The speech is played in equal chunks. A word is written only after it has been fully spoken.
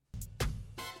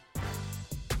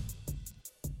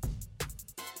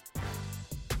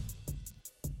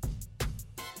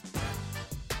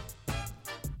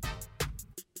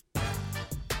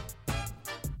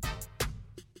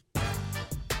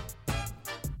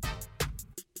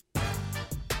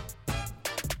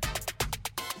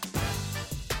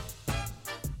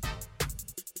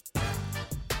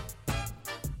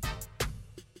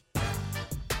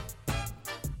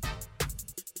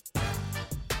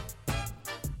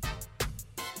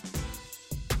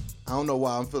don't know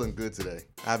why I'm feeling good today.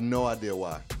 I have no idea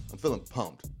why. I'm feeling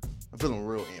pumped. I'm feeling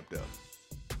real amped up.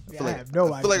 I feel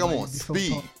like I'm on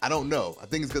speed. I don't know. I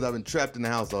think it's because I've been trapped in the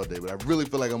house all day, but I really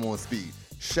feel like I'm on speed.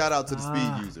 Shout out to the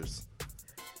speed users.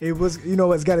 It was,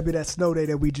 it's got to be that snow day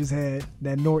that we just had,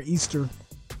 that nor'easter.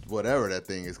 Whatever that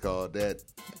thing is called. We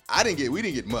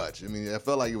didn't get much. I mean, I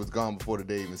felt like it was gone before the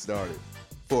day even started.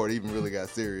 Before it even really got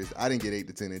serious. I didn't get 8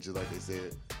 to 10 inches like they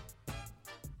said.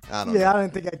 I don't know. I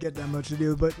didn't think I'd get that much to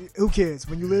do, but who cares?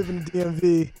 When you live in the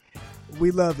DMV,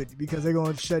 we love it because they're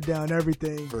going to shut down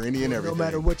everything. For any and everything. No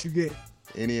matter what you get.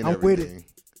 Any and everything. I'm with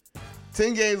it.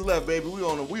 10 games left, baby. We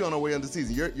on our way under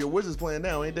season. Your Wizards playing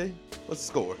now, ain't they? What's the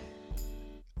score?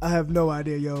 I have no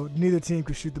idea, yo. Neither team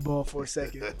could shoot the ball for a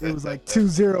second. It was like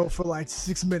 2-0 for like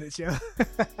 6 minutes, yo.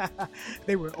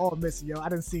 They were all missing, yo. I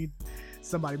didn't see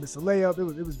somebody miss a layup.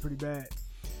 It was pretty bad.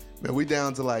 Man, we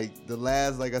down to like the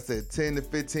last, like I said, 10 to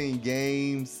 15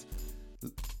 games.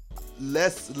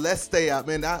 Let's stay out,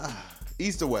 man.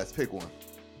 East or West, pick one.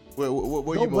 Where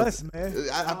you West, man.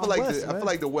 I feel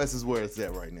like the West is where it's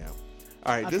at right now.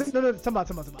 All right, Talk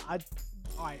about.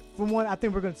 All right, for one, I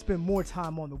think we're going to spend more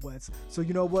time on the West. So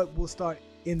you know what? We'll start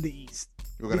in the East.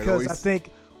 Because I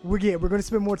think we're going to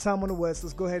spend more time on the West.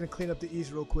 Let's go ahead and clean up the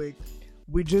East real quick.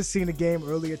 We just seen a game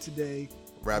earlier today.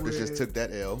 Raptors just took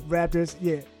that L. Raptors,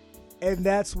 yeah. And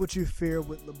that's what you fear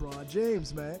with LeBron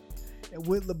James, man. And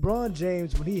with LeBron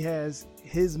James, when he has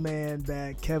his man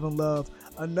back, Kevin Love,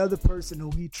 another person who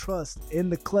he trusts in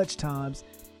the clutch times,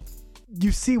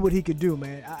 you see what he could do,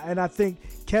 man. And I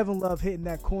think Kevin Love hitting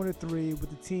that corner three with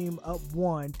the team up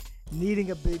 1,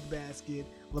 needing a big basket.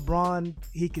 LeBron,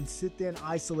 he can sit there and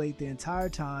isolate the entire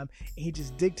time, and he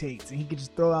just dictates, and he can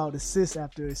just throw out assist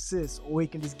after assist, or he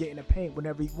can just get in the paint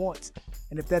whenever he wants.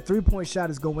 And if that three-point shot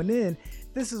is going in,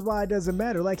 this is why it doesn't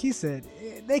matter. Like he said,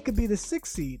 they could be the 6th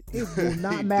seed. It will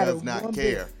not matter. He does not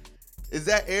care. Is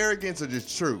that arrogance or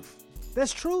just truth?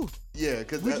 That's truth. Yeah,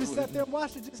 because we just sat there and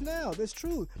watched it just now. That's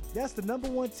true. That's the number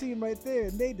 1 team right there,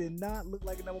 and they did not look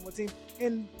like a number 1 team.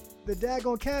 And the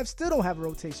daggone Cavs still don't have a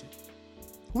rotation.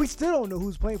 We still don't know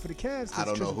who's playing for the Cavs. I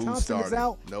don't know who started. Is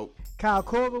out. Nope. Kyle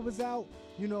Korver was out.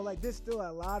 There's still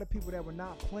a lot of people that were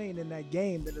not playing in that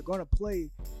game that are going to play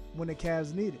when the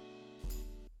Cavs need it.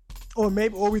 Or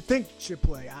we think should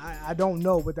play. I don't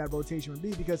know what that rotation would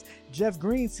be because Jeff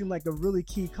Green seemed like a really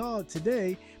key call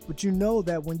today. But you know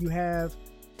that when you have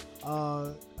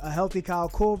a healthy Kyle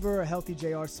Korver, a healthy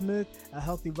J.R. Smith, a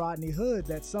healthy Rodney Hood,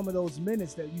 that some of those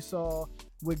minutes that you saw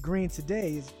with Green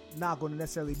today is not going to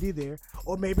necessarily be there.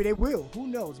 Or maybe they will. Who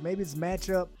knows? Maybe it's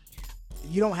matchup.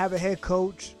 You don't have a head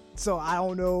coach, so I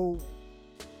don't know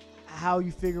how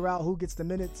you figure out who gets the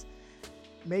minutes.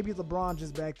 Maybe LeBron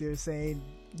just back there saying,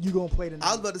 you going to play tonight.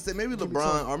 I was about to say, maybe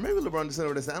LeBron just said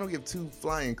over there, I don't give 2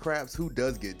 flying craps who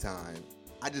does get time.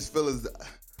 I just feel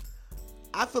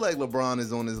I feel like LeBron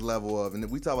is on this level of, and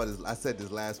we talked about this, I said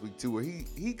this last week too, where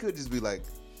he could just be like,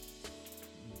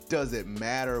 does it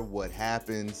matter what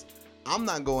happens? I'm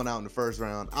not going out in the first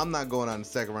round. I'm not going out in the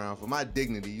second round. For my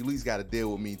dignity, you at least got to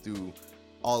deal with me through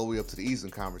all the way up to the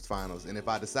Eastern Conference Finals. And if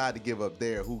I decide to give up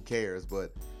there, who cares?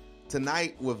 But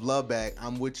tonight with Love back,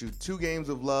 I'm with you. 2 games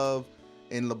of Love,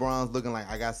 and LeBron's looking like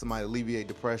I got somebody to alleviate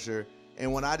the pressure.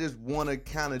 And when I just want to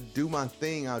kind of do my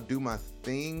thing, I'll do my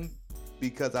thing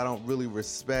because I don't really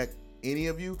respect any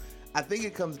of you. I think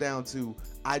it comes down to,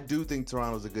 I do think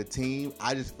Toronto's a good team.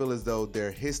 I just feel as though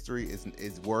their history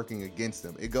is working against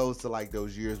them. It goes to like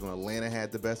those years when Atlanta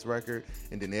had the best record,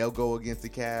 and then they'll go against the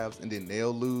Cavs, and then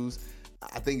they'll lose.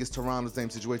 I think it's Toronto's same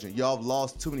situation. Y'all have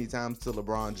lost too many times to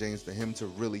LeBron James for him to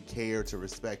really care, to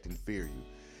respect, and fear you.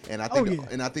 And I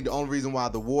think the only reason why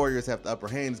the Warriors have the upper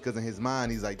hand is because in his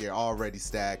mind, he's like, they're already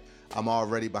stacked. I'm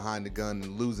already behind the gun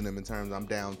and losing them in terms I'm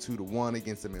down 2-1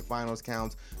 against them in finals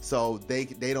counts. So they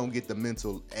don't get the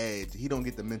mental edge. He don't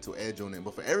get the mental edge on them.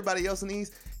 But for everybody else in the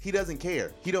East, he doesn't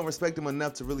care. He don't respect them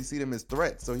enough to really see them as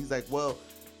threats. So he's like, well,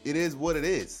 it is what it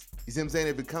is. You see what I'm saying?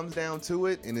 If it comes down to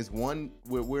it and it's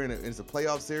it's a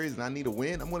playoff series and I need a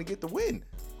win, I'm going to get the win.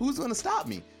 Who's going to stop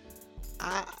me?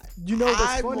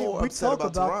 What's funny? We talk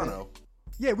about Toronto.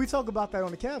 Yeah, we talk about that on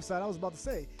the Cavs side. I was about to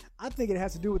say, I think it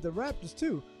has to do with the Raptors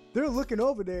too. They're looking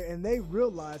over there and they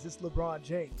realize it's LeBron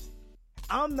James.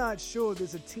 I'm not sure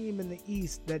there's a team in the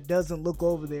East that doesn't look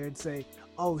over there and say,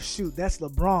 oh shoot, that's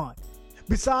LeBron.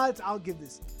 Besides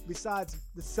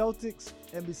the Celtics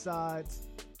and besides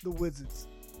the Wizards.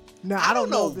 Now, I don't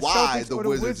know if the why Celtics the or the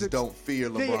Wizards don't fear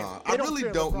LeBron. Yeah, I they really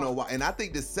fear don't LeBron. know why. And I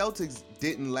think the Celtics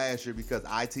didn't last year because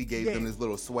IT gave them this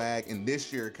little swag. And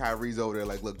this year, Kyrie's over there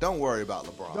like, look, don't worry about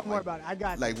LeBron. Don't worry about it. I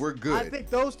got you. Like, we're good. I think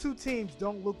those two teams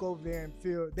don't look over there and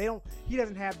feel he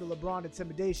doesn't have the LeBron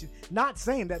intimidation. Not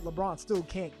saying that LeBron still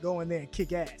can't go in there and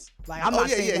kick ass. Like, I'm not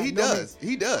saying that. He does.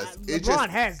 He does. LeBron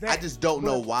has that. I just don't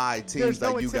know why teams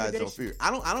like you guys don't fear.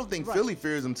 I don't think Right. Philly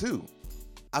fears him too.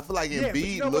 I feel like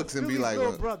Embiid looks and be like,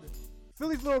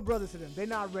 Philly's little brother to them. They're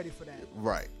not ready for that.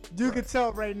 Right. You can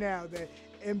tell right now that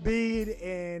Embiid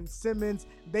and Simmons,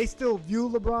 they still view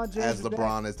LeBron James as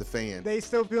LeBron as the fan. They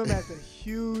still view him as the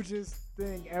hugest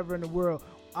thing ever in the world.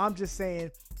 I'm just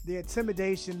saying the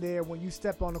intimidation there when you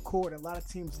step on the court, a lot of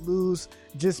teams lose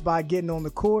just by getting on the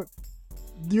court.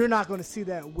 You're not going to see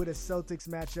that with a Celtics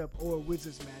matchup or a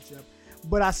Wizards matchup.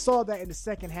 But I saw that in the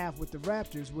second half with the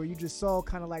Raptors where you just saw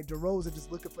kind of like DeRozan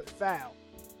just looking for the foul.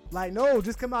 Like, no,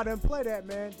 just come out and play that,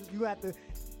 man.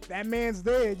 That man's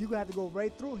there. You're going to have to go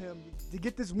right through him. To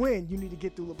get this win, you need to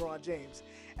get through LeBron James.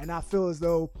 And I feel as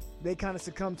though they kind of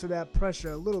succumb to that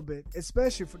pressure a little bit,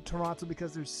 especially for Toronto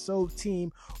because they're so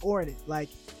team-oriented. Like,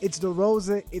 it's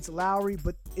DeRozan, it's Lowry,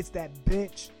 but it's that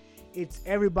bench. It's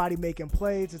everybody making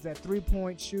plays. It's that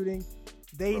three-point shooting.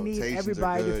 They need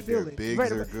everybody to feel it.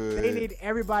 Bigs are good. They need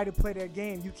everybody to play their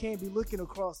game. You can't be looking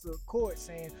across the court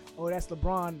saying, oh, that's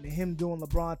LeBron, and him doing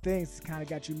LeBron things kind of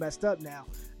got you messed up now.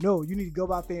 No, you need to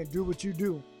go out there and do what you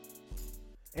do.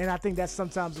 And I think that's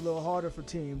sometimes a little harder for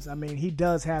teams. I mean, he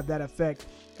does have that effect,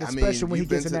 especially when he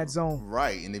gets in that zone.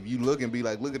 Right, and if you look and be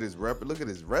like, look at his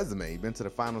resume. He's been to the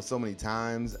finals so many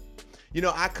times. You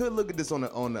know, I could look at this on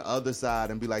the other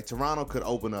side and be like, Toronto could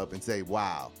open up and say,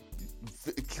 wow,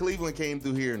 Cleveland came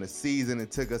through here in the season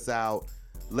and took us out.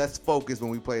 Let's focus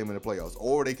when we play them in the playoffs.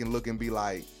 Or they can look and be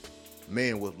like,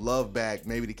 man, with Love back,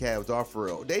 maybe the Cavs are for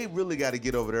real. They really got to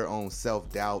get over their own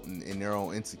self-doubt and their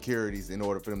own insecurities in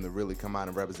order for them to really come out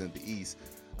and represent the East.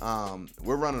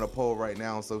 We're running a poll right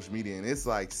now on social media, and it's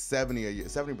like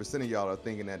 70% of y'all are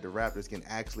thinking that the Raptors can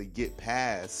actually get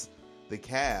past the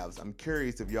Cavs. I'm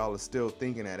curious if y'all are still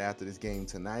thinking that after this game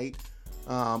tonight.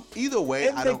 Either way,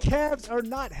 and the Cavs are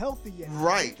not healthy yet.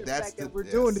 Right. That's the fact that we're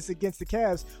doing this against the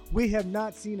Cavs. We have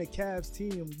not seen a Cavs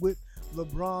team with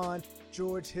LeBron,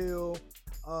 George Hill,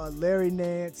 Larry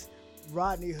Nance,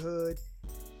 Rodney Hood,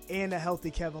 and a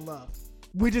healthy Kevin Love.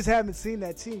 We just haven't seen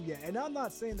that team yet. And I'm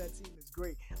not saying that team is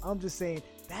great. I'm just saying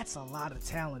that's a lot of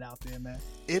talent out there, man.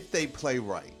 If they play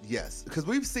right, yes. Because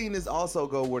we've seen this also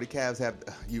go where the Cavs have,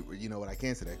 you know what, I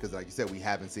can't say that because like you said, we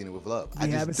haven't seen it with Love. I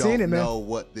just don't know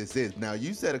what this is. Now,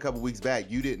 you said a couple weeks back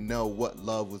you didn't know what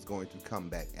Love was going to come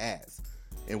back as.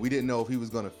 And we didn't know if he was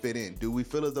going to fit in. Do we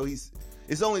feel as though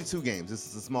it's only 2 games. This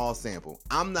is a small sample.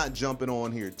 I'm not jumping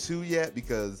on here too yet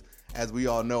because as we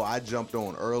all know, I jumped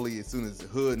on early as soon as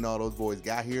Hood and all those boys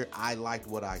got here. I liked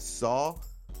what I saw.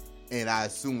 And I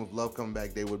assume with Love coming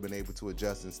back, they would have been able to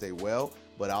adjust and stay well.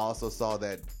 But I also saw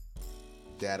that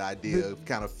idea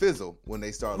kind of fizzle when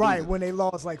they started losing. Right, when they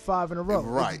lost like 5 in a row.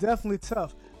 Right. It's definitely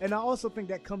tough. And I also think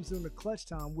that comes in the clutch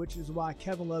time, which is why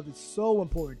Kevin Love is so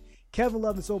important. Kevin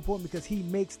Love is so important because he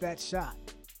makes that shot.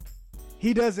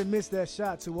 He doesn't miss that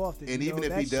shot too often. And even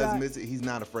if he does miss it, he's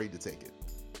not afraid to take it.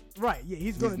 Right, yeah,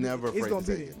 he's never afraid to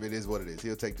take it. It is what it is.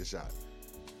 He'll take the shot.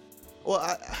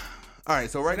 Well, all right,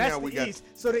 so now we got East.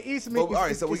 So the East means all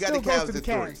right, so we got the Cavs at 3.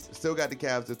 Cavs. Still got the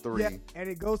Cavs at 3. Yeah, and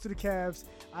it goes to the Cavs.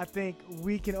 I think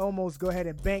we can almost go ahead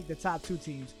and bank the top 2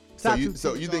 teams. So you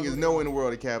think there's no way in the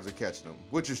world the Cavs are catching them,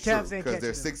 which is true because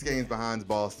they're 6 games behind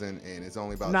Boston and it's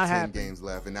only about 10 games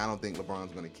left, and I don't think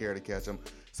LeBron's going to care to catch them.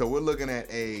 So we're looking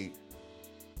at a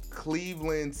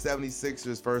Cleveland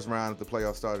 76ers first round at the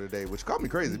playoff starter today, which caught me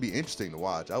crazy. It'd be interesting to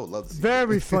watch. I would love to see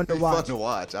Very fun to watch. Fun to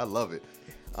watch. I love it.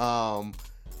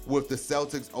 With the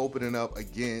Celtics opening up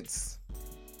against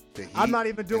the Heat. I'm not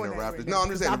even doing the that. Raptors. No, I'm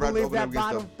just saying the Raptors open up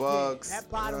against the Bucks.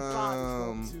 That bottom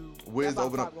 5 is going to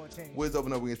Wiz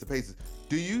open up against the Pacers.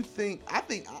 Do you think? I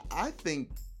think.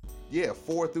 Yeah,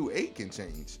 4 through 8 can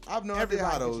change. I have no idea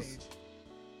how those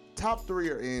top 3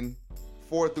 are in.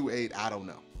 4 through 8, I don't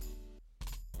know.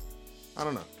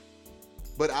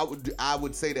 But I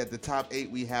would say that the top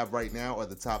 8 we have right now are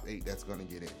the top 8 that's going to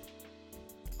get in.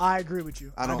 I agree with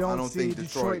you. I don't see think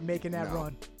Detroit making that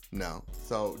run. No.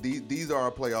 So these are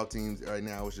our playoff teams right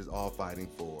now, which is all fighting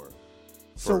for.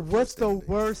 So what's the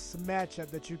worst matchup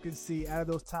that you can see out of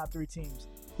those top 3 teams?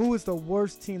 Who is the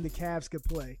worst team the Cavs could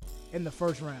play in the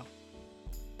first round?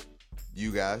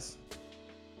 You guys.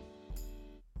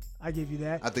 I give you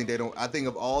that. I think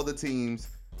of all the teams,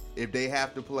 if they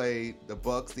have to play the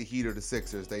Bucks, the Heat, or the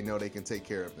Sixers, they know they can take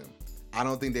care of them. I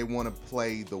don't think they want to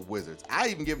play the Wizards. I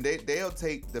even give them they'll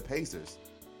take the Pacers.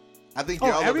 I think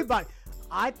everybody.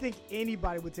 I think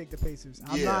anybody would take the Pacers.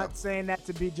 I'm not saying that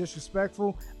to be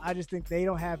disrespectful. I just think they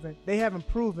haven't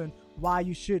proven why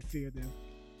you should fear them.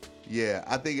 Yeah,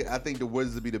 I think the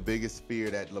Wizards would be the biggest fear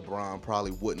that LeBron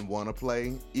probably wouldn't want to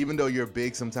play. Even though you're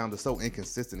big, sometimes they're so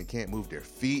inconsistent and can't move their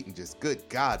feet, and just good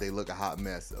God, they look a hot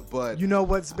mess. But you know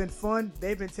what's been fun?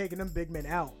 They've been taking them big men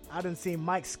out. I done seen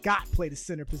Mike Scott play the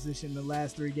center position in the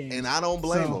last 3 games, and I don't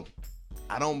blame him.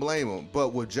 I don't blame him.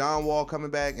 But with John Wall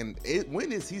coming back,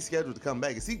 when is he scheduled to come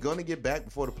back? Is he going to get back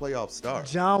before the playoffs start?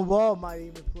 John Wall might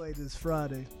even play this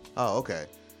Friday. Oh, okay.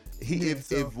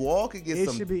 If Wall could get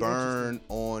some burn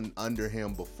on under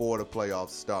him before the playoffs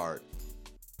start,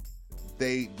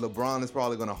 LeBron is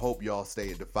probably going to hope y'all stay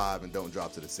at the 5 and don't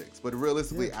drop to the 6. But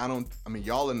realistically,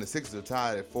 y'all in the Sixers are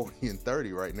tied at 40 and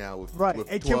 30 right now with 12 games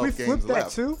left. Can we flip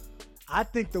that too? I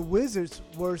think the Wizards'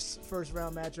 worst first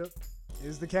round matchup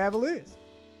is the Cavaliers.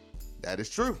 That is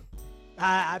true.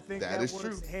 I think that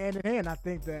works hand in hand. I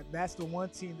think that's the one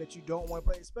team that you don't want to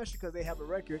play, especially because they have a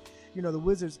record. You know, the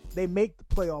Wizards, they make the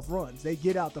playoff runs. They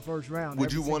get out the first round.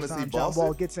 Would you want to see Boston? John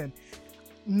Wall gets in.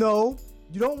 No,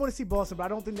 you don't want to see Boston, but I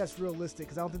don't think that's realistic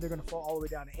because I don't think they're going to fall all the way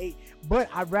down to 8. But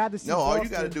I'd rather see Boston. No, all you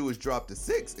got to do is drop to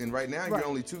 6, and right now you're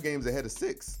only 2 games ahead of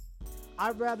 6.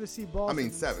 I'd rather see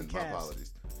Boston. 7. My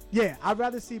apologies. Yeah, I'd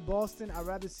rather see Boston. I'd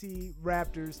rather see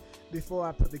Raptors before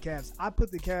I put the Cavs. I put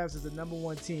the Cavs as the number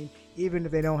 1 team, even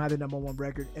if they don't have the number 1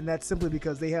 record, and that's simply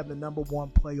because they have the number 1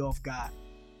 playoff guy.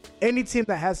 Any team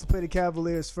that has to play the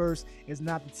Cavaliers first is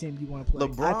not the team you want to play.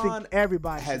 I think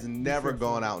everybody has never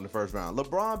gone out in the first round.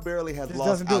 LeBron barely has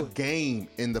lost a game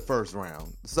in the first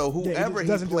round. So whoever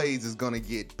he plays is going to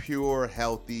get pure,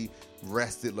 healthy,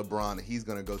 rested LeBron, and he's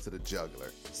going to go to the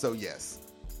jugular. So yes,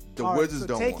 the Wizards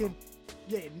don't want him.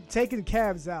 Yeah, taking the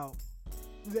Cavs out.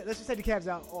 Let's just take the Cavs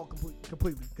out all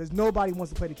completely because nobody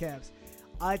wants to play the Cavs.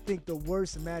 I think the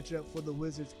worst matchup for the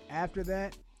Wizards after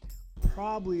that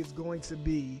probably is going to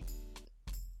be.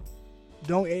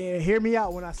 Don't hear me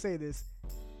out when I say this.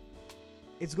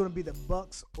 It's going to be the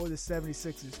Bucks or the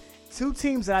 76ers. 2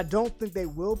 teams that I don't think they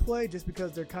will play just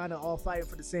because they're kind of all fighting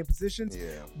for the same positions.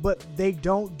 Yeah. But they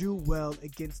don't do well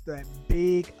against that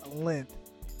big length.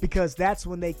 Because that's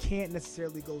when they can't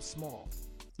necessarily go small.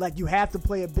 Like you have to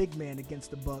play a big man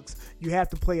against the Bucks. You have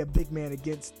to play a big man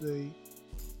against the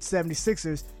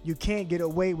 76ers. You can't get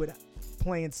away with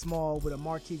playing small with a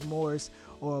Markieff Morris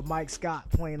or Mike Scott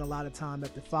playing a lot of time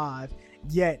at the 5.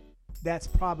 Yet that's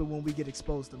probably when we get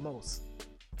exposed the most.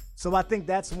 So I think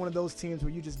that's one of those teams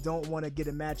where you just don't want to get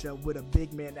a matchup with a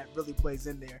big man that really plays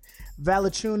in there.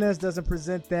 Valanciunas doesn't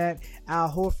present that.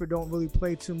 Al Horford don't really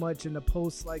play too much in the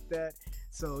post like that.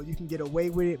 So you can get away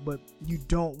with it, but you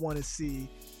don't want to see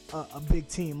a big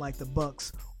team like the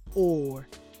Bucks or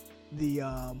the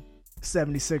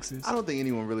 76ers. I don't think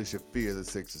anyone really should fear the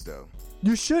Sixers, though.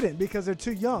 You shouldn't because they're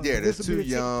too young. Yeah, they're too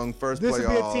young. First playoff. This would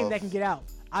be a team that can get out.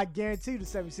 I guarantee you the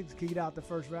 76ers could get out the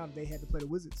first round if they had to play the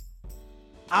Wizards.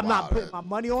 I'm not putting my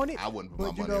money on it. I wouldn't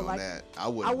put my money on that. I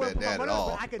wouldn't bet that at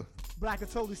all. But I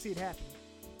could totally see it happening.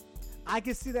 I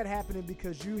can see that happening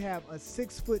because you have a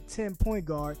 6'10" point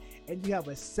guard and you have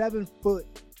a 7-foot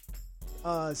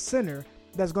center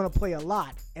that's going to play a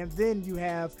lot, and then you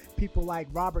have people like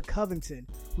Robert Covington,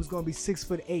 who's going to be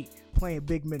 6'8", playing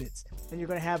big minutes, and you're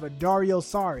going to have a Dario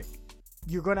Saric.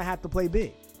 You're going to have to play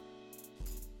big.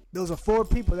 Those are 4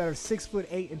 people that are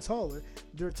 6'8" and taller.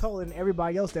 They're taller than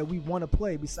everybody else that we want to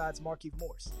play besides Markieff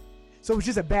Morris. So it's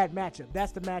just a bad matchup.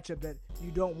 That's the matchup that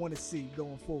you don't want to see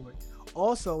going forward.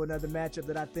 Also, another matchup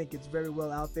that I think is very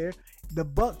well out there, the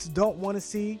Bucks don't want to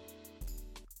see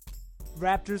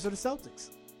Raptors or the Celtics.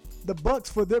 The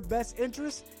Bucks, for their best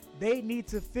interest, they need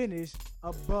to finish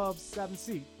above 7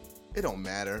 seed. It don't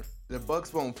matter. The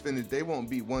Bucks won't finish. They won't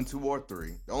beat 1, 2, or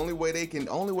 3. The only way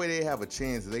they have a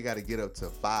chance is they got to get up to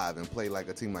 5 and play like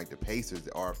a team like the Pacers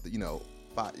or 5.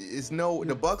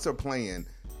 The Bucks are playing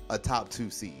a top 2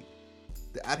 seed.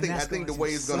 I think the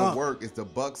way it's going to work is the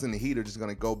Bucks and the Heat are just going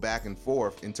to go back and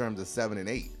forth in terms of 7 and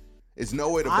 8. It's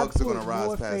no way the Bucks are going to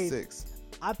rise past 6.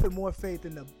 I put more faith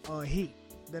in the Heat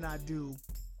than I do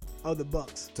of the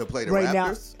Bucks to play the Raptors.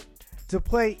 Now, to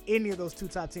play any of those 2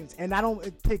 top teams, and I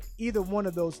don't pick either one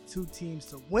of those 2 teams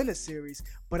to win a series,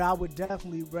 but I would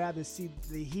definitely rather see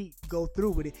the Heat go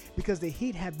through with it because the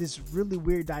Heat have this really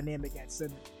weird dynamic at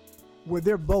center, where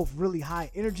they're both really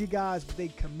high energy guys, but they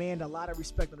command a lot of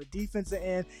respect on the defensive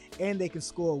end, and they can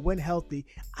score when healthy.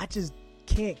 I just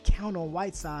can't count on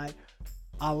Whiteside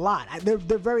a lot. They're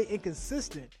very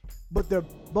inconsistent, but they're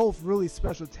both really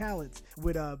special talents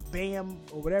with Bam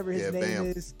or whatever his name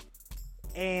is.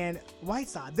 and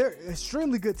Whiteside. They're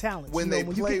extremely good talents. When they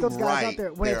when play you get those guys right, out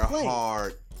there, when they're they play,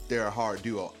 hard. They're a hard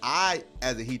duo. I,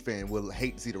 as a Heat fan, will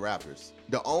hate to see the Raptors.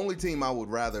 The only team I would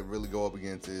rather really go up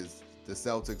against is the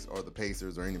Celtics or the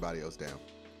Pacers or anybody else down.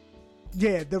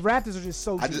 Yeah, the Raptors are just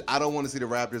so deep. I don't want to see the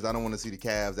Raptors. I don't want to see the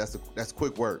Cavs. That's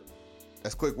quick work.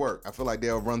 That's quick work. I feel like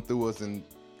they'll run through us, and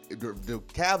the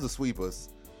Cavs will sweep us.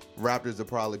 Raptors will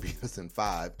probably beat us in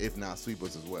 5, if not sweep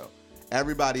us as well.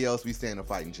 Everybody else, we stand a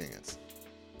fighting chance.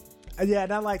 Yeah,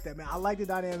 and I like that, man. I like the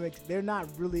dynamics. They're not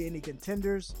really any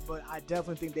contenders, but I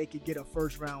definitely think they could get a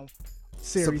first round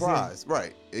series. Surprise,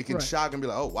 right? It can Right. shock and be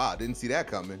like, oh wow, didn't see that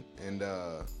coming. And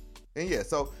yeah,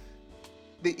 so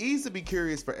the East would be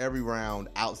curious for every round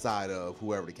outside of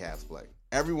whoever the Cavs play.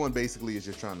 Everyone basically is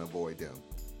just trying to avoid them.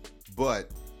 But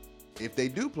if they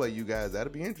do play you guys,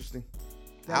 that'll be interesting.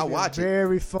 I'll watch it.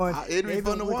 Very fun. It'd be They've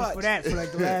fun been to looking watch. for that for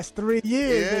like the last 3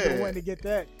 years. They've been Yeah. wanting to get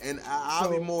that. And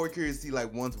I'll be So- more curious to see,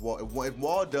 like, once if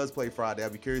Wall does play Friday, I'll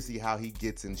be curious to see how he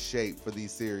gets in shape for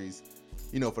these series,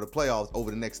 for the playoffs over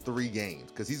the next 3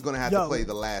 games. Because he's going to have to play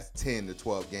the last 10 to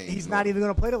 12 games. He's not even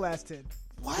going to play the last 10.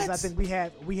 What? Because I think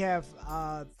we have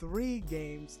 3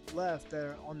 games left that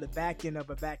are on the back end of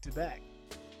a back-to-back.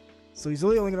 So he's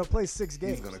really only going to play 6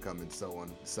 games. He's going to come in so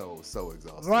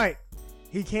exhausted. Right.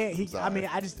 He can't. Sorry.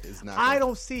 It's not I gonna-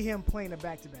 don't see him playing a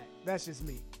back-to-back. That's just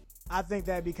me. I think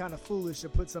that'd be kind of foolish to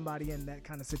put somebody in that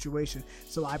kind of situation.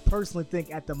 So I personally think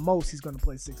at the most he's going to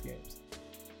play 6 games.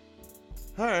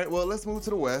 All right, well, let's move to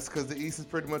the West because the East is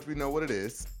pretty much, we know what it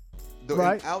is.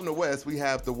 Right. Out in the West, we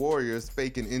have the Warriors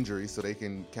faking injuries so they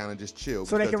can kind of just chill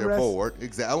So they because can they're rest. bored.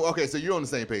 Exactly. Okay, so you're on the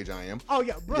same page I am. Oh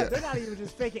yeah, bro. Yeah. They're not even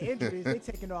just faking injuries. They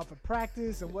taking off of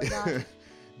practice and whatnot.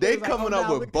 They It's like, coming oh, up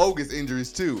nah, with bogus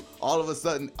injuries too. All of a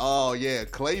sudden, oh yeah,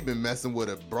 Clay been messing with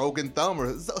a broken thumb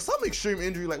or some extreme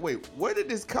injury. Like, wait, where did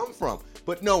this come from?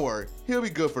 But no worry, he'll be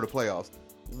good for the playoffs.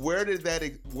 Where did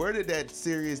that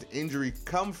serious injury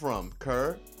come from,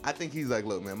 Kerr? I think he's like,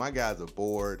 look, man, my guys are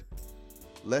bored.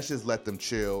 Let's just let them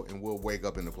chill, and we'll wake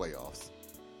up in the playoffs.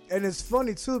 And it's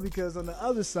funny too because on the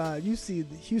other side, you see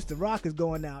the Houston Rockets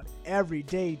going out every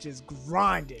day just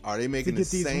grinding. Are they making to the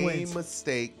get these same wins.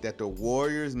 mistake that the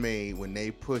Warriors made when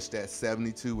they pushed that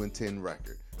 72-10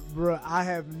 record? Bro, I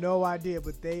have no idea,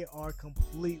 but they are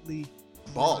completely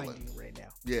Balling. grinding right now.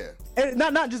 Yeah. And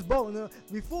not just balling. No.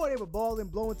 Before they were balling,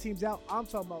 blowing teams out. I'm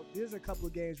talking about there's a couple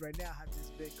of games right now have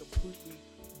just been completely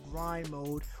grind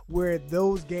mode where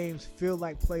those games feel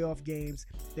like playoff games.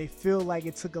 They feel like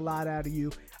it took a lot out of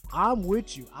you. I'm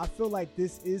with you. I feel like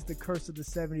this is the curse of the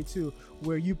 72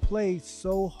 where you play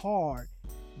so hard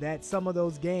that some of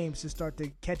those games just start to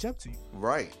catch up to you.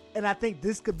 Right. And I think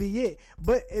this could be it.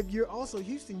 But if you're also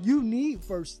Houston, you need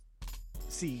first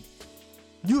seed.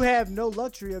 You have no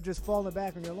luxury of just falling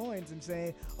back on your loins and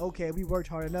saying, okay, we worked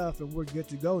hard enough and we're good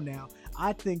to go now.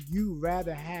 I think you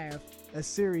rather have a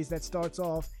series that starts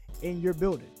off in your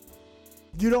building.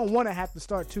 You don't want to have to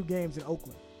start 2 games in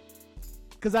Oakland.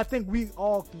 Because I think we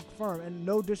all confirm, and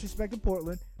no disrespect to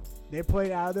Portland, they're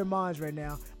playing out of their minds right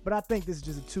now, but I think this is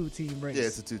just a 2-team race. Yeah,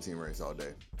 it's a 2-team race all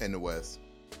day in the West.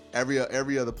 Every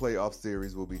other playoff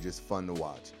series will be just fun to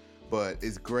watch. But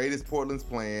as great as Portland's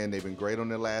playing, they've been great on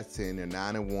their last 10. They're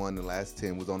 9-1. The last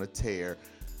 10 was on a tear.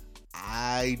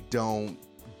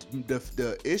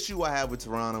 The issue I have with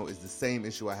Toronto is the same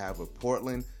issue I have with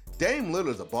Portland. Dame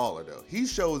Lillard's a baller, though. He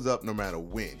shows up no matter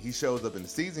when. He shows up in the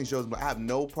season. He shows up. I have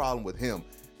no problem with him.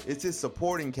 It's his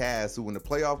supporting cast who, when the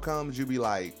playoff comes, you be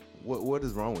like, what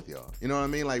is wrong with y'all? You know what I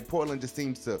mean? Like, Portland just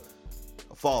seems to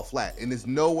fall flat. And there's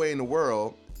no way in the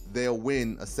world they'll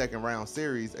win a second-round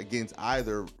series against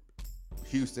either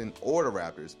Houston or the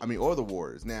Raptors. Or the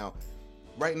Warriors. Now,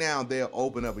 right now, they'll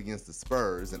open up against the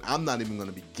Spurs. And I'm not even going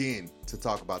to begin to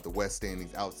talk about the West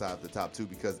standings outside the top 2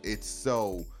 because it's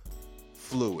so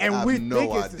fluid. And I we have no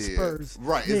think it's idea. the Spurs.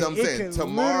 Right, Yeah, as I'm it saying, could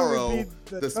tomorrow literally be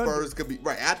the the Spurs could be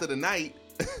right after the night.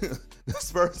 The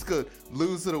Spurs could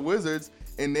lose to the Wizards,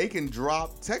 and they can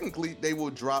drop. Technically, they will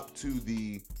drop to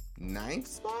the 9th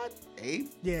spot, 8th.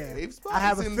 Yeah, 8th spot. I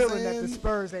have a You see what I'm feeling that the saying?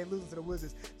 Spurs ain't losing to the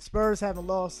Wizards. Spurs haven't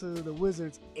lost to the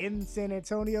Wizards in San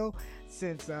Antonio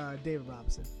since David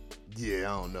Robinson.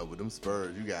 Yeah, I don't know, but them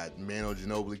Spurs, you got Manu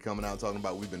Ginobili coming out talking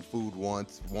about we've been fooled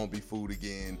once, won't be fooled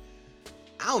again.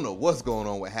 I don't know what's going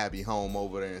on with Happy Home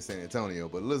over there in San Antonio,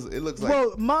 but it looks like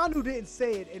Well, Manu didn't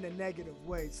say it in a negative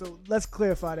way, so let's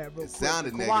clarify that real quick.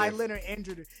 sounded Kawhi negative. Leonard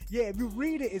injured it. Yeah, if you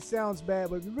read it, it sounds bad,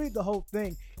 but if you read the whole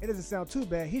thing, it doesn't sound too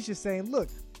bad. He's just saying, look,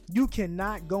 you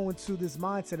cannot go into this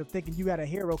mindset of thinking you got a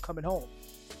hero coming home.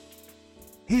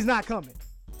 He's not coming.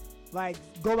 Like,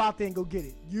 go out there and go get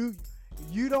it. You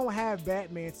don't have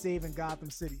Batman saving Gotham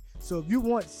City. So if you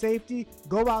want safety,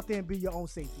 go out there and be your own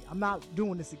safety. I'm not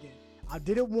doing this again. I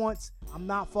did it once. I'm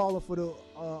not falling for the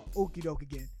okie doke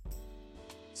again.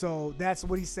 So that's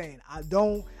what he's saying.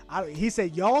 He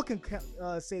said y'all can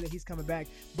say that he's coming back,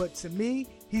 but to me,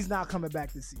 he's not coming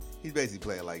back this season. He's basically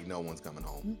playing like no one's coming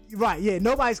home. Right, yeah,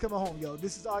 nobody's coming home, yo.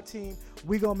 This is our team.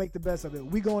 We gonna make the best of it.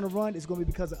 We going to run, it's gonna be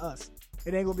because of us.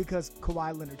 It ain't gonna be because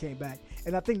Kawhi Leonard came back.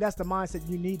 And I think that's the mindset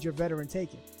you need your veteran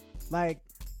taking. Like,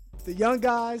 the young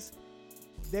guys,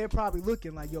 they're probably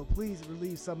looking like, yo, please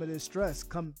relieve some of this stress.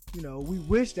 We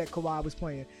wish that Kawhi was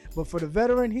playing. But for the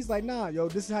veteran, he's like, nah, yo,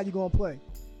 this is how you gonna play.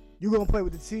 You're going to play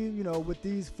with the team, with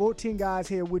these 14 guys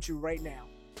here with you right now.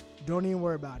 Don't even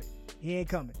worry about it. He ain't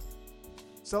coming.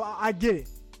 So I get it.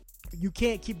 You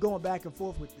can't keep going back and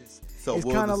forth with this. So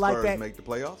will the Spurs make the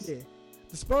playoffs? Yeah.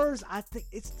 The Spurs, I think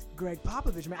it's Greg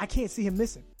Popovich, man. I can't see him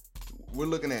missing. We're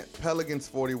looking at Pelicans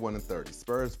 41-30,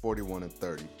 Spurs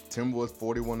 41-30, Timberwolves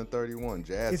 41-31,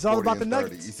 Jazz it's all 40 about the and 30.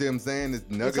 Nuggets. You see what I'm saying? It's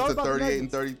Nuggets are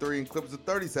 38-33 and Clippers are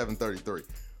 37-33.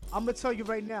 I'm going to tell you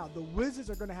right now, the Wizards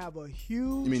are going to have a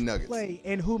huge Nuggets play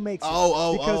in who makes it.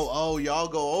 Y'all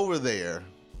go over there.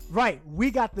 Right.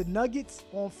 We got the Nuggets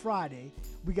on Friday.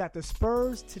 We got the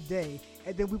Spurs today.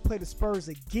 And then we play the Spurs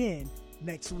again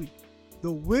next week.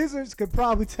 The Wizards could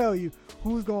probably tell you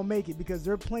who's going to make it because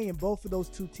they're playing both of those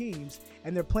two teams,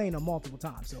 and they're playing them multiple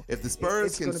times. So if the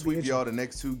Spurs can sweep y'all the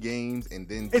next two games and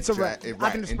then it's a wrap.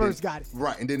 I think the Spurs got it.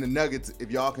 Right. And then the Nuggets, if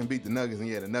y'all can beat the Nuggets,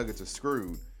 and the Nuggets are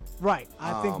screwed. Right,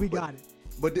 I think we got it.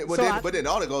 But then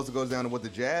all it goes down to what the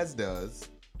Jazz does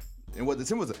and what the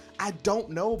Timberwolves do. I don't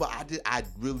know, but I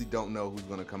really don't know who's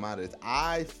going to come out of this.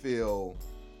 I feel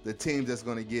the teams that's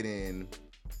going to get in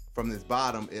from this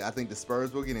bottom, I think the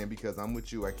Spurs will get in because I'm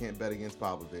with you. I can't bet against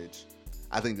Popovich.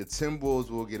 I think the Timberwolves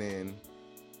will get in.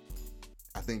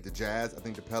 I think the Jazz, I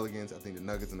think the Pelicans, I think the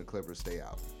Nuggets and the Clippers stay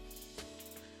out.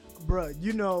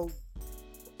 Bruh,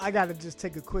 I got to just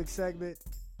take a quick segment.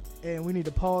 And we need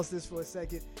to pause this for a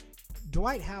second.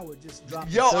 Dwight Howard just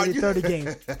dropped a 30 game.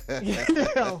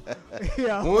 Yo.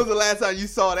 When was the last time you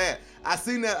saw that? I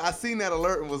seen that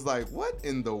alert and was like, what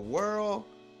in the world?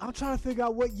 I'm trying to figure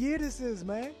out what year this is,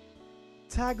 man.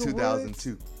 Tiger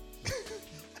 2002. Woods,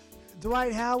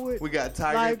 Dwight Howard. We got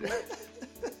Tiger.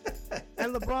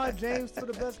 And LeBron James still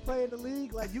the best player in the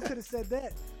league. Like, you could have said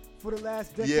that for the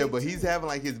last decade. Yeah, but he's having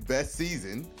like his best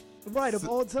season. Right, of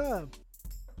all time.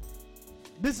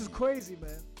 This is crazy,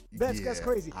 man. That's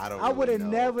crazy. I would have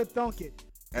never thunk it.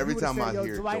 Every time I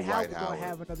hear Dwight Howard gonna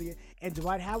have another year, and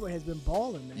Dwight Howard has been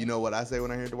balling, man. You know what I say when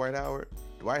I hear Dwight Howard?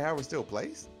 Dwight Howard still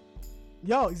plays?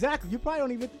 Yo, exactly. You probably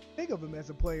don't even think of him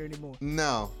as a player anymore.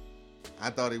 No,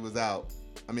 I thought he was out.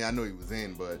 I mean, I knew he was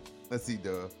in, but let's see.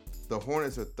 The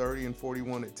Hornets are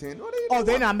 30-41 at 10.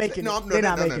 They're not making it. No. I'm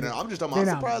just talking about. I'm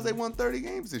surprised they won 30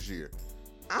 games this year.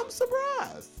 I'm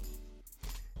surprised.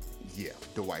 Yeah,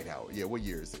 Dwight Howard. Yeah, what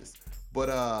year is this? But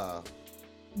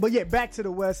yeah, back to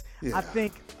the West. Yeah. I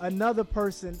think another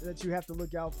person that you have to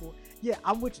look out for. Yeah,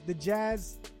 I'm with the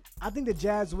Jazz. I think the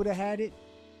Jazz would have had it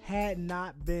had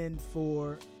not been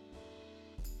for,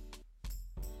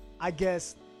 I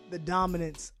guess, the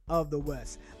dominance of the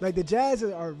West. Like, the Jazz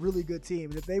are a really good team.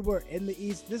 And if they were in the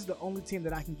East, this is the only team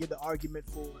that I can give the argument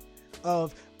for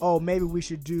of, maybe we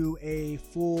should do a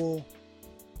full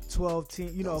 12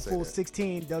 team, a full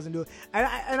 16 doesn't do it.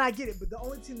 And I get it, but the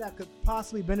only team that could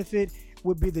possibly benefit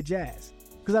would be the Jazz.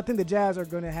 Because I think the Jazz are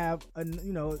going to have a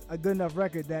good enough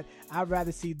record that I'd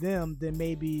rather see them than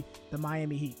maybe the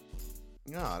Miami Heat.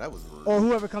 No, that was rude. Or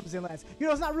whoever comes in last.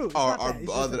 It's not rude.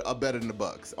 Or better than the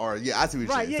Bucks. Or I see what you're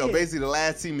saying. So basically, the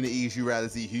last team in the East, you'd rather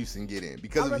see Houston get in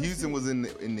because if Houston was in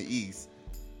the East.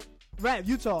 Right,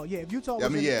 Utah. Yeah, if Utah was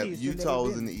in the East. If Utah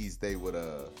was in the East, they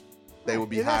would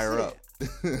be higher up.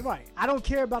 Right. I don't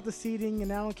care about the seeding,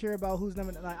 and I don't care about who's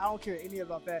number. I don't care any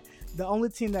about that. The only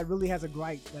team that really has a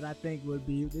gripe that I think would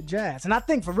be the Jazz, and I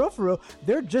think for real,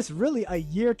 they're just really a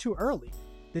year too early.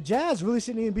 The Jazz really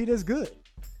shouldn't even be this good.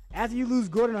 After you lose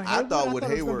Gordon or Hayward, I thought with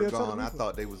Hayward gone, I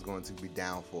thought they was going to be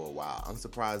down for a while. I'm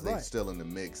surprised they're still in the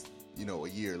mix, a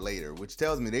year later, which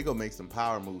tells me they're going to make some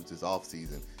power moves this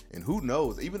offseason. And who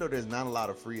knows, even though there's not a lot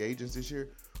of free agents this year,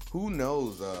 who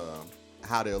knows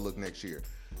how they'll look next year.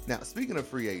 Now, speaking of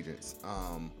free agents,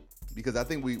 because I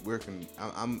think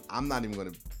I'm not even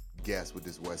going to guess with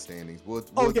this West standings.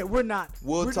 We're not.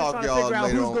 We're talk y'all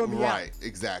later on. Right,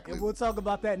 exactly. And we'll talk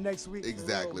about that next week.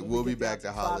 Exactly. We'll be back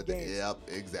to holiday. Yep,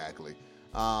 exactly.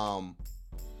 I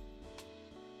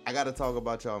got to talk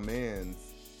about y'all mans.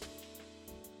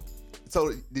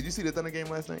 So, did you see the Thunder game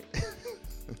last night?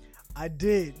 I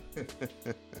did.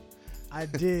 I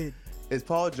did. Is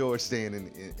Paul George staying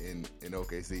in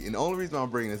OKC? And the only reason I'm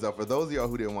bringing this up, for those of y'all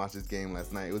who didn't watch this game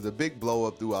last night, it was a big blow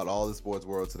up throughout all the sports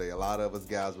world today. A lot of us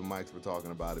guys with mics were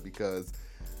talking about it because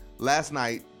last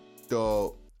night the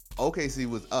OKC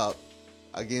was up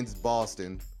against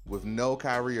Boston with no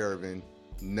Kyrie Irving,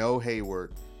 no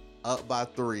Hayward, up by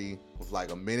 3 with like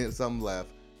a minute or something left,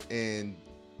 and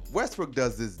Westbrook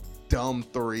does this dumb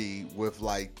 3 with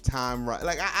like time right.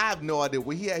 Like I have no idea.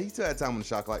 Well, he still had time on the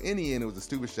shot clock. In the end, it was a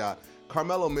stupid shot.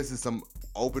 Carmelo misses some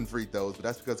open free throws, but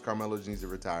that's because Carmelo just needs to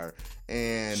retire.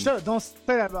 And sure, don't say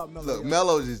that about Melo. Look,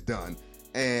 Melo's just done.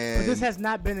 And but this has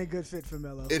not been a good fit for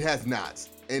Melo. It has not.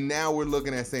 And now we're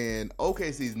looking at saying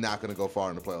OKC's not going to go far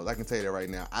in the playoffs. I can tell you that right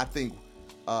now. I think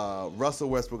Russell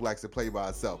Westbrook likes to play by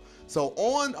himself. So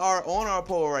on our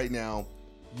poll right now,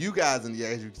 you guys, and yeah,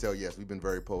 as you can tell, yes, we've been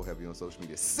very poll heavy on social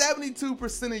media.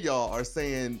 72% of y'all are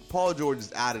saying Paul George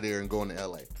is out of there and going to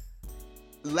LA.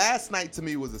 Last night to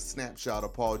me was a snapshot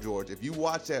of Paul George. If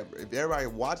everybody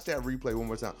watched that replay one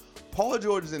more time, Paul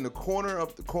George is in the corner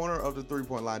of the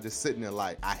 3-point line, just sitting there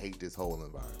like, I hate this whole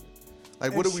environment.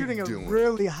 Like, what are we doing? Shooting a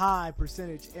really high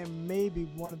percentage and maybe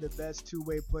one of the best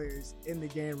two-way players in the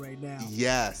game right now.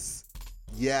 Yes.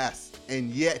 And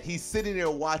yet he's sitting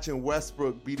there watching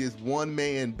Westbrook be this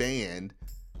one-man band.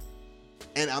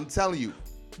 And I'm telling you,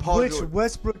 Paul George,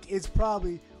 Westbrook is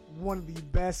probably one of the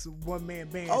best one-man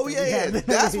bands. Oh, yeah.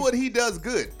 That's what he does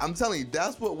good. I'm telling you,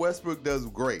 that's what Westbrook does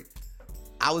great.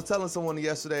 I was telling someone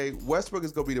yesterday, Westbrook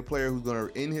is going to be the player who's going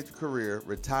to, in his career,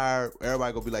 retire.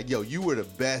 Everybody going to be like, yo, you were the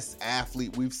best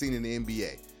athlete we've seen in the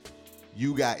NBA.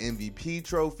 You got MVP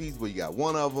trophies, well, you got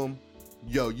one of them.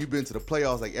 Yo, you've been to the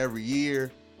playoffs like every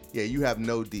year. Yeah, you have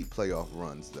no deep playoff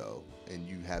runs, though, and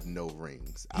you have no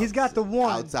rings. He's got the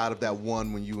one. Outside of that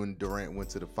one when you and Durant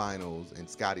went to the finals and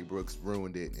Scotty Brooks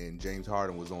ruined it and James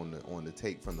Harden was on the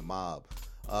take from the mob.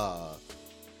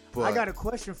 But I got a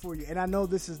question for you, and I know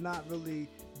this is not really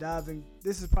diving.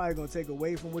 This is probably going to take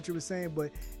away from what you were saying,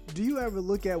 but do you ever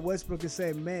look at Westbrook and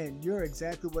say, man, you're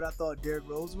exactly what I thought Derrick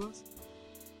Rose was?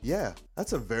 Yeah,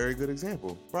 that's a very good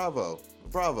example. Bravo.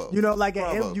 You know, like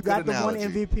Good you got the analogy.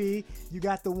 one MVP, you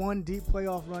got the one deep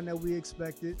playoff run that we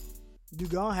expected. You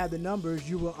gonna have the numbers.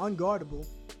 You were unguardable.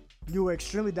 You were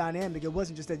extremely dynamic. It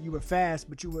wasn't just that you were fast,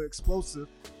 but you were explosive.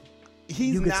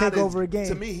 You could take over a game.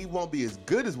 To me, he won't be as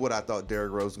good as what I thought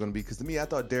Derrick Rose was going to be, because to me, I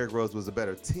thought Derrick Rose was a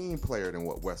better team player than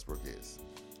what Westbrook is.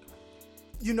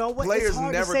 You know what? Players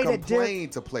never complain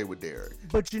to play with Derrick.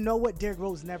 But you know what? Derrick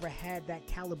Rose never had that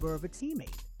caliber of a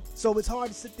teammate. So it's hard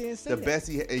to sit there and say the best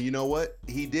and you know what?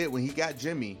 He did when he got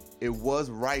Jimmy, it was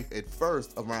rife at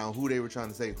first around who they were trying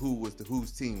to say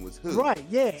whose team was who. Right,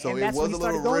 yeah. So and it that's was when he a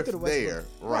started little going rift to the there.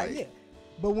 Right. Yeah.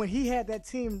 But when he had that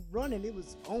team running, it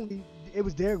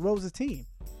was Derrick Rose's team.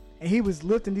 And he was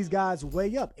lifting these guys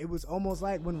way up. It was almost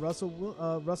like when Russell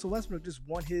Westbrook just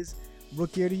won his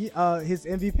rookie of the his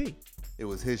MVP. It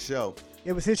was his show.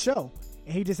 It was his show.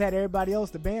 And he just had everybody else,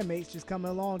 the bandmates, just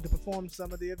coming along to perform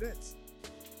some of the events.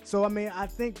 So, I mean, I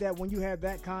think that when you have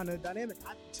that kind of dynamic,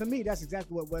 to me, that's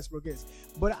exactly what Westbrook is.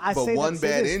 But one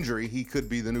bad injury, he could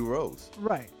be the new Rose.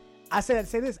 Right. I say that to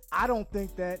say this. I don't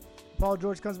think that Paul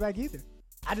George comes back either.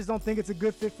 I just don't think it's a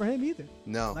good fit for him either.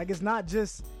 No. Like, it's not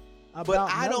just about But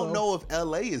I Melo. don't know if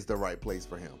L.A. is the right place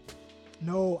for him.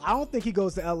 No, I don't think he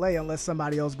goes to L.A. unless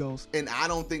somebody else goes. And I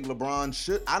don't think LeBron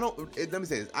should. Let me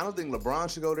say this. I don't think LeBron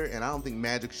should go there, and I don't think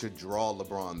Magic should draw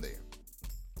LeBron there.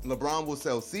 LeBron will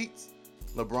sell seats.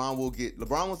 LeBron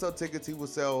will sell tickets. He will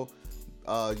sell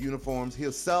uniforms.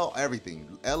 He'll sell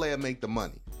everything. LA will make the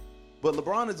money. But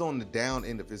LeBron is on the down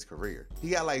end of his career.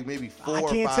 He got like maybe 4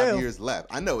 or 5 years left.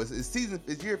 I know it's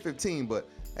year 15, but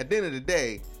at the end of the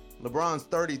day, LeBron's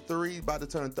 33, about to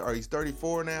turn, or he's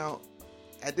 34 now.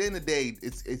 At the end of the day,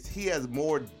 he has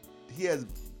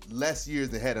less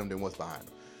years ahead of him than what's behind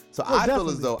him. So I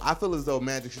feel as though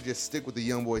Magic should just stick with the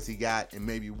young boys he got and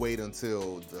maybe wait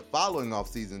until the following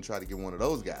offseason and try to get one of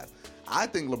those guys. I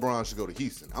think LeBron should go to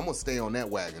Houston. I'm going to stay on that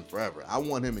wagon forever. I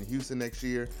want him in Houston next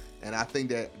year, and I think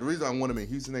that the reason I want him in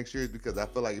Houston next year is because I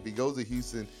feel like if he goes to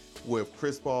Houston with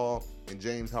Chris Paul and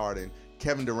James Harden,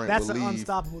 Kevin Durant will leave. That's an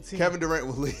unstoppable team. Kevin Durant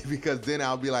will leave because then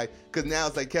I'll be like, because now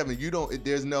it's like, Kevin,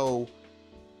 there's no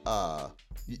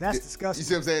that's disgusting. You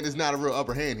see what I'm saying? It's not a real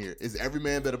upper hand here. It's every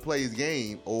man better play his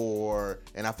game,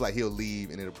 and I feel like he'll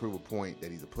leave and it'll prove a point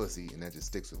that he's a pussy, and that just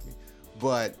sticks with me.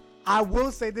 But I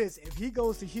will say this: if he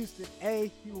goes to Houston,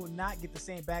 he will not get the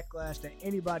same backlash that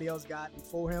anybody else got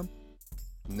before him.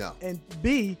 No. And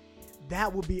B,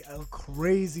 that would be a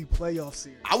crazy playoff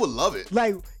series. I would love it.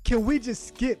 Like, can we just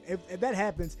skip? If that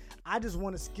happens, I just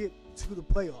want to skip to the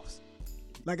playoffs.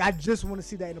 Like, I just want to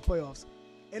see that in the playoffs.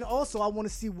 And also, I want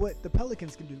to see what the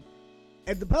Pelicans can do.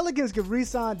 If the Pelicans can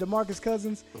re-sign DeMarcus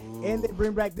Cousins and they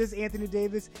bring back this Anthony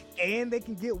Davis and they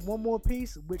can get one more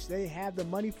piece, which they have the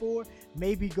money for,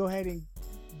 maybe go ahead and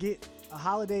get a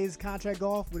Holiday's contract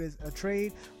off with a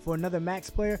trade for another max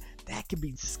player, that could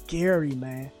be scary,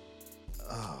 man.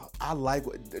 I like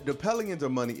the Pelicans are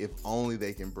money if only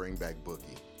they can bring back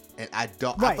Boogie. And I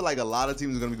don't. Right. I feel like a lot of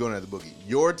teams are going to be going at the Boogie.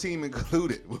 Your team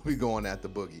included will be going at the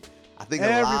Boogie. I think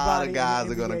a lot of guys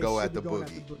are going to go at the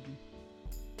Boogie.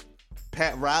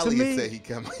 Pat Riley said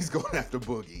he's going after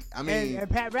Boogie. I mean, and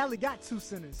Pat Riley got 2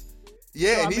 centers.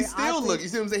 Yeah, so, and he's still look. You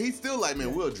see what I'm saying? He's still like,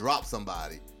 man, we'll drop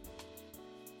somebody.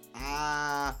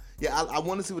 Yeah, I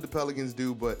want to see what the Pelicans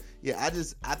do, but yeah,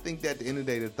 I think that at the end of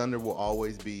the day, the Thunder will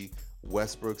always be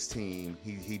Westbrook's team.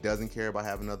 He doesn't care about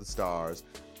having other stars.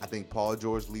 I think Paul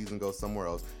George leaves and goes somewhere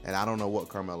else, and I don't know what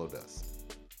Carmelo does.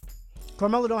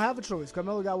 Carmelo don't have a choice.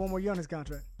 Carmelo got one more year on his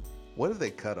contract. What if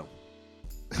they cut him?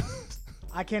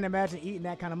 I can't imagine eating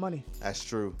that kind of money. That's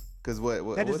true. Because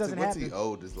what's he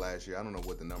owed this last year? I don't know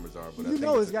what the numbers are, but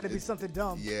it's got to be something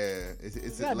dumb. Yeah, it's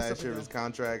his last year of his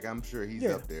contract. I'm sure he's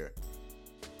up there.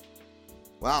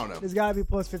 Well, I don't know. It's got to be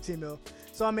plus 15 mil.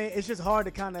 So, I mean, it's just hard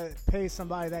to kind of pay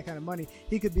somebody that kind of money.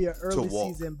 He could be an early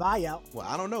season buyout. Well,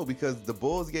 I don't know because the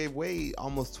Bulls gave Wade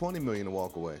almost $20 million to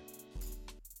walk away.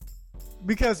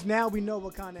 Because now we know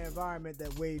what kind of environment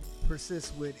that Wade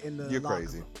persists with in the You're locker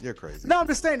crazy. room. You're crazy. No, I'm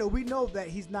just saying that we know that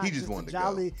he's not just the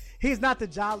jolly. He's not the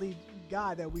jolly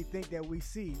guy that we think that we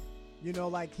see. You know,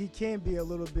 like he can be a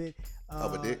little bit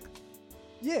of a dick.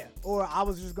 Yeah, or I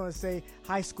was just gonna say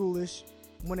high schoolish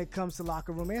when it comes to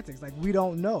locker room antics. Like we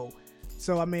don't know.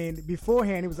 So I mean,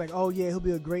 beforehand he was like, "Oh yeah, he'll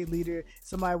be a great leader,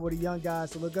 somebody with the young guys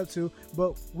to look up to."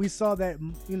 But we saw that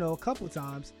a couple of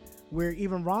times where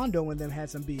even Rondo and them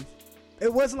had some beef.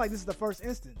 It wasn't like this is the first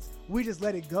instance. We just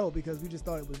let it go because we just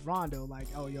thought it was Rondo. Like,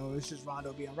 oh, it's just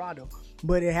Rondo being Rondo.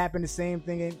 But it happened the same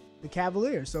thing in the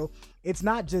Cavaliers. So it's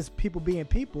not just people being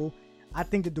people. I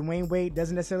think that Dwayne Wade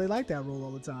doesn't necessarily like that role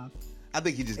all the time. I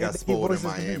think he just got spoiled in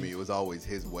Miami. It was always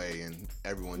his way, and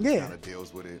everyone just kind of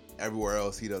deals with it. Everywhere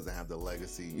else, he doesn't have the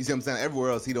legacy. You see what I'm saying?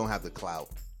 Everywhere else, he don't have the clout.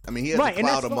 I mean, he has the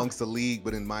clout amongst the league,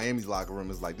 but in Miami's locker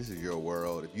room, it's like, this is your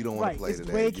world. If you don't want to play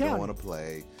today, you don't want to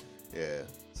play. Yeah.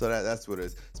 So that's what it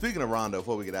is. Speaking of Rondo,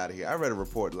 before we get out of here, I read a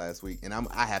report last week, and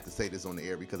I have to say this on the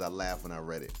air because I laughed when I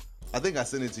read it. I think I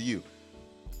sent it to you.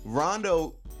 Ray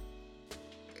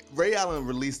Allen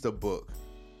released a book,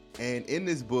 and in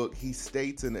this book, he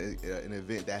states an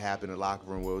event that happened in the locker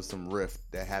room where there was some rift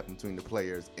that happened between the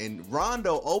players, and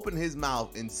Rondo opened his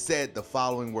mouth and said the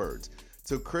following words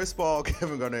to Chris Paul,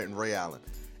 Kevin Garnett, and Ray Allen.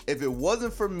 If it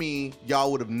wasn't for me,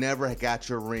 y'all would have never got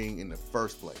your ring in the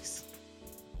first place.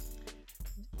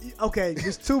 Okay,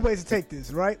 there's 2 ways to take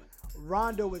this, right?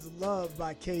 Rondo is loved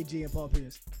by KG and Paul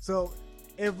Pierce. So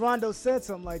if Rondo said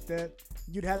something like that,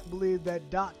 you'd have to believe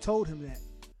that Doc told him that.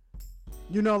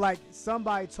 Like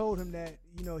somebody told him that,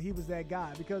 he was that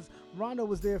guy because Rondo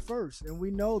was there first. And we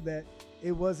know that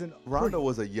it wasn't. Rondo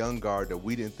was a young guard that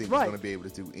we didn't think was going to be able to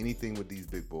do anything with these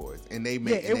big boys. And they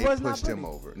pushed him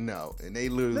over. No. And they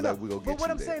literally we're going to get you there. But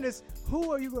what I'm saying is,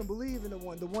 who are you going to believe in the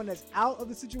one that's out of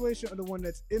the situation or the one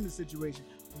that's in the situation?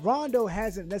 Rondo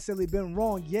hasn't necessarily been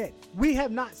wrong yet. We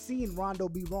have not seen Rondo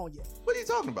be wrong yet. What are you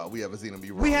talking about? We haven't seen him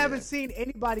be wrong We haven't seen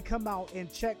anybody come out and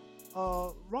check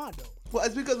Rondo. Well,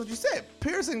 it's because what you said.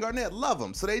 Pierce and Garnett love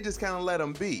him, so they just kind of let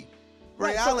him be.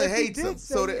 Ray Allen hates him,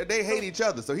 so they hate each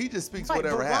other. So he just speaks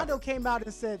whatever happens. Rondo came out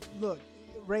and said, look,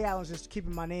 Ray Allen's just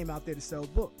keeping my name out there to sell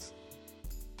books.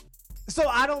 So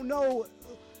I don't know.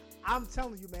 I'm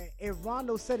telling you, man, if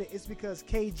Rondo said it, it's because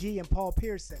KG and Paul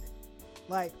Pierce said it.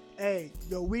 Like, hey,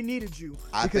 we needed you.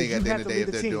 I think at the end of the day,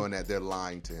 if they're doing that, they're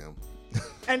lying to him.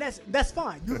 And that's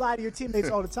fine. You lie to your teammates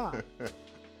all the time.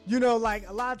 Like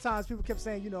a lot of times people kept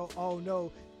saying, oh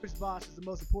no, Chris Bosh is the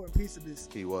most important piece of this.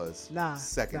 He was.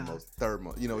 Second most, third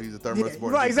most. He's the third most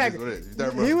important. Right, exactly.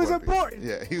 He was important.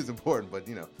 Yeah, he was important, but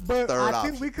But third I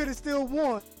think we could have still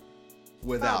won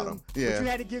without him. Yeah. But you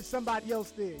had to give somebody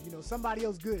else there. Somebody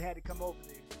else good had to come over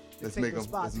there. Let's make him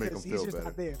feel better.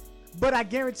 Not there. But I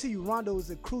guarantee you, Rondo is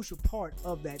a crucial part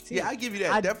of that team. Yeah, I give you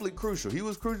that. Definitely crucial. He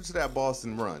was crucial to that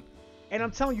Boston run. And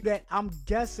I'm telling you that I'm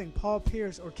guessing Paul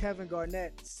Pierce or Kevin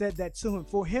Garnett said that to him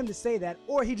for him to say that,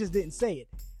 or he just didn't say it.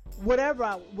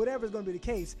 Whatever's going to be the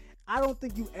case, I don't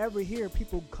think you ever hear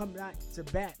people come out to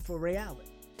bat for Ray Allen.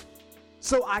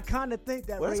 So I kind of think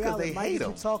that Ray Allen might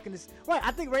just be talking this. Right,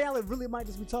 I think Ray Allen really might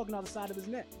just be talking out the side of his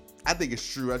neck. I think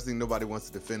it's true. I just think nobody wants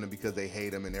to defend him because they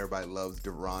hate him and everybody loves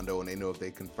Rondo and they know if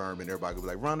they confirm and everybody will be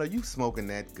like, Rondo, you smoking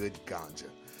that good ganja.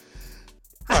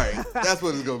 All right, that's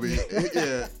what it's going to be.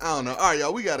 Yeah, I don't know. All right,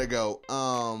 y'all, we got to go.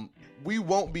 we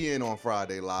won't be in on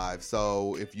Friday live.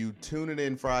 So if you tune it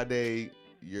in Friday,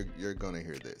 you're gonna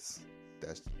hear this.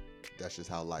 That's just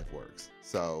how life works.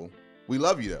 So we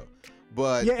love you though.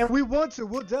 But yeah, and we'll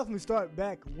definitely start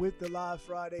back with the live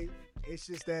Friday. It's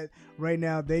just that right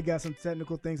now they got some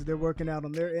technical things that they're working out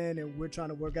on their end, and we're trying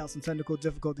to work out some technical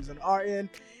difficulties on our end,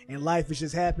 and life is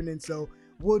just happening. So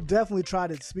we'll definitely try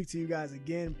to speak to you guys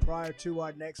again prior to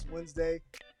our next Wednesday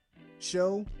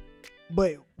show.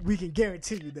 But we can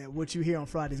guarantee you that what you hear on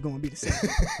Friday is going to be the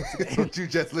same. What you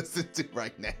just listened to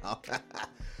right now.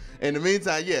 In the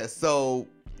meantime, yes. So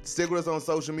stick with us on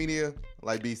social media.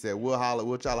 Like B said, we'll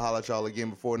try to holler at y'all again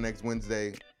before next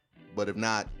Wednesday. But if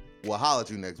not, we'll holler at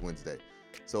you next Wednesday.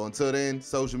 So until then,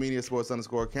 social media,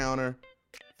 sports_counter,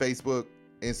 Facebook,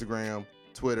 Instagram,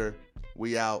 Twitter.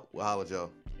 We out. We'll holler at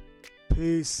y'all.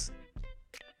 Peace.